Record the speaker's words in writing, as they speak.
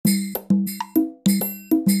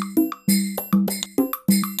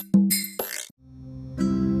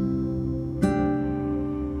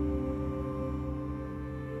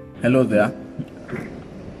Hello there.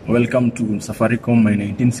 Welcome to Safaricom My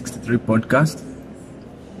 1963 podcast.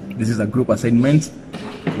 This is a group assignment.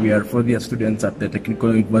 We are fourth year students at the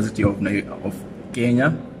Technical University of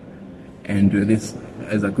Kenya, and this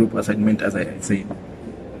is a group assignment, as I said.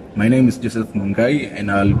 My name is Joseph Mungai,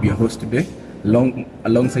 and I'll be a host today.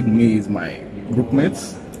 Alongside me is my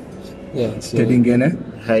groupmates. Teddy Ngene.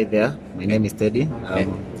 Hi there, my name is Teddy.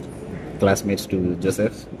 I'm classmate to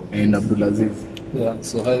Joseph. And Abdulaziz.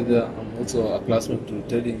 So hi there, I'm also a classmate to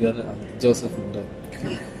Teddy Ngene and Joseph Mungai.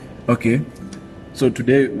 Okay, so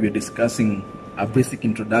today we're discussing a basic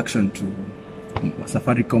introduction to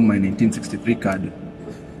Safaricom My 1963 card.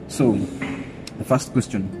 So, the first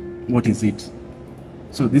question, what is it?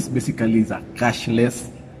 So this basically is a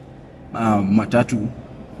cashless matatu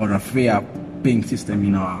or a fare paying system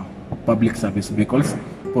in our public service vehicles,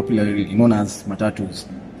 popularly known as matatus.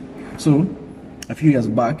 So, a few years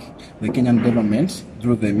back, the Kenyan government,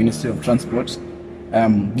 through the Ministry of Transport,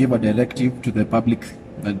 gave a directive to the public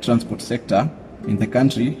transport sector in the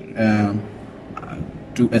country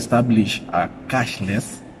to establish a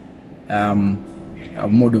cashless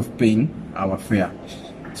mode of paying our fare.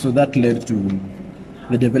 So that led to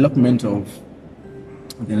the development of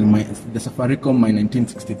the Safaricom My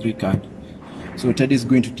 1963 card. So Ted is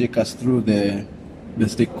going to take us through the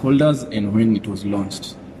stakeholders and when it was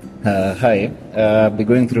launched. Hi, I'll be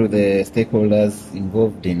going through the stakeholders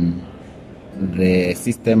involved in the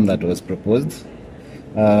system that was proposed.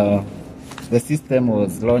 The system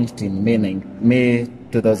was launched in May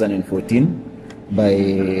 2014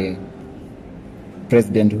 by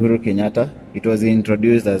President Uhuru Kenyatta. It was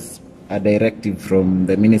introduced as a directive from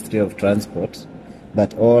the Ministry of Transport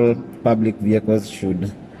that all vehicles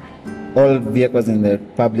in the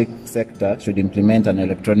public sector should implement an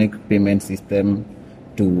electronic payment system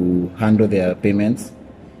to handle their payments.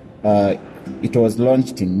 It was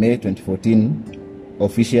launched in May 2014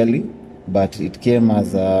 officially, but it came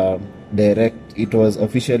as a it was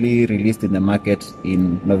officially released in the market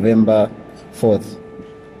in November 4th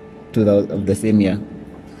of the same year.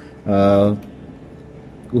 Uhuru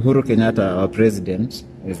Kenyatta, our president,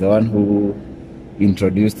 is the one who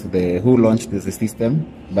launched the system,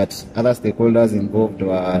 but other stakeholders involved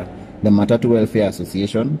were the Matatu Welfare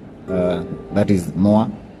Association, that is MOA,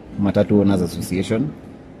 Matatu Owners Association,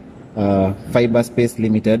 Fiberspace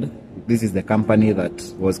Limited. This is the company that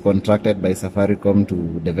was contracted by Safaricom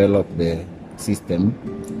to develop the system.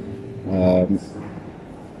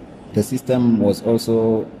 The system was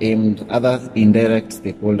also aimed, other indirect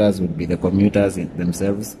stakeholders would be the commuters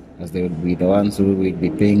themselves, as they would be the ones who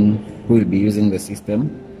will be using the system.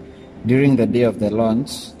 During the day of the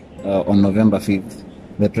launch, on November 5th,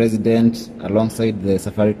 the president, alongside the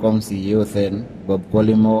Safaricom CEO then, Bob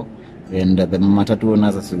Collymore, and the Matatu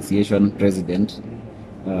Owners Association president,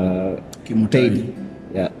 Kimutai.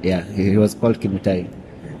 He was called Kimutai.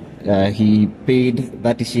 He paid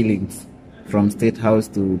 30 shillings from State House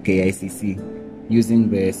to KICC using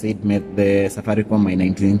the Safaricom My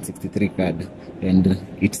 1963 card, and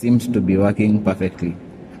it seemed to be working perfectly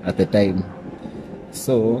at the time.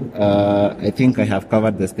 So I think I have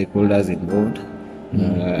covered the stakeholders involved.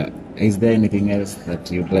 Is there anything else that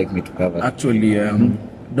you'd like me to cover? Actually,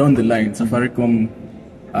 down the line, Safaricom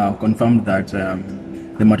confirmed that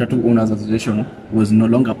the Matatu Owners Association was no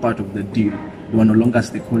longer part of the deal. They were no longer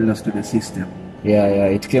stakeholders to the system.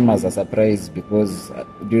 It came as a surprise because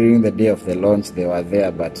during the day of the launch they were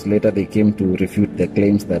there, but later they came to refute the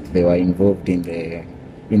claims that they were involved in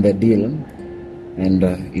the deal, and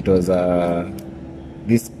it was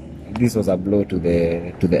this was a blow to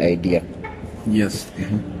the idea. Yes.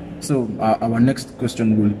 So our next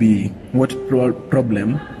question will be, what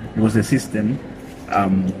problem was the system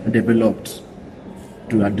developed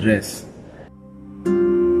to address?